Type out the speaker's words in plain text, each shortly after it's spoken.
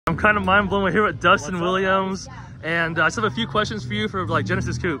I'm kind of mind blown. We're here with Dustin Williams, and I just have a few questions for you for like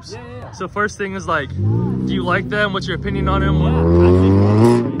Genesis Coupes. Yeah. So first thing is like, do you like them? What's your opinion on them?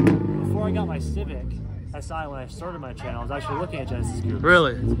 Yeah, actually, before I got my Civic, I saw it when I started my channel. I was actually looking at Genesis Coupe.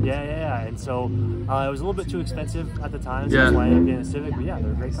 Really? Yeah. And so it was a little bit too expensive at the time, so Yeah. that's why I ended up getting a Civic. But yeah,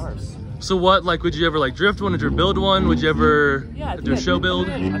 they're great cars. So what, like, would you ever like drift one? Would you ever build one? Would you ever do a show build?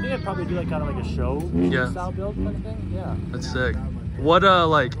 I think I'd probably do like kind of like a show style build kind of thing. Yeah. That's sick. What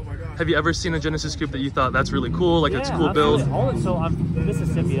like, have you ever seen a Genesis Coupe that you thought that's really cool? Like, it's a cool build? So I'm in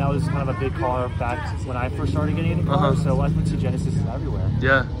Mississippi. That was kind of a big car back when I first started getting into cars. So I would see Genesis everywhere.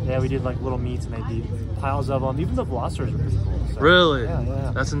 Yeah, we did like little meets and they did piles of them. Even the Velocitors were pretty cool. So, really?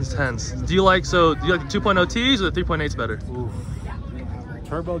 Yeah. That's intense. Do you like the 2.0 T's or the 3.8s better? Oof.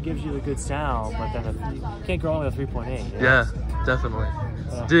 Turbo gives you a good sound, but then you can't go on with a 3.8. Yeah, definitely.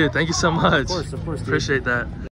 Dude, thank you so much. Of course. Dude. Appreciate that.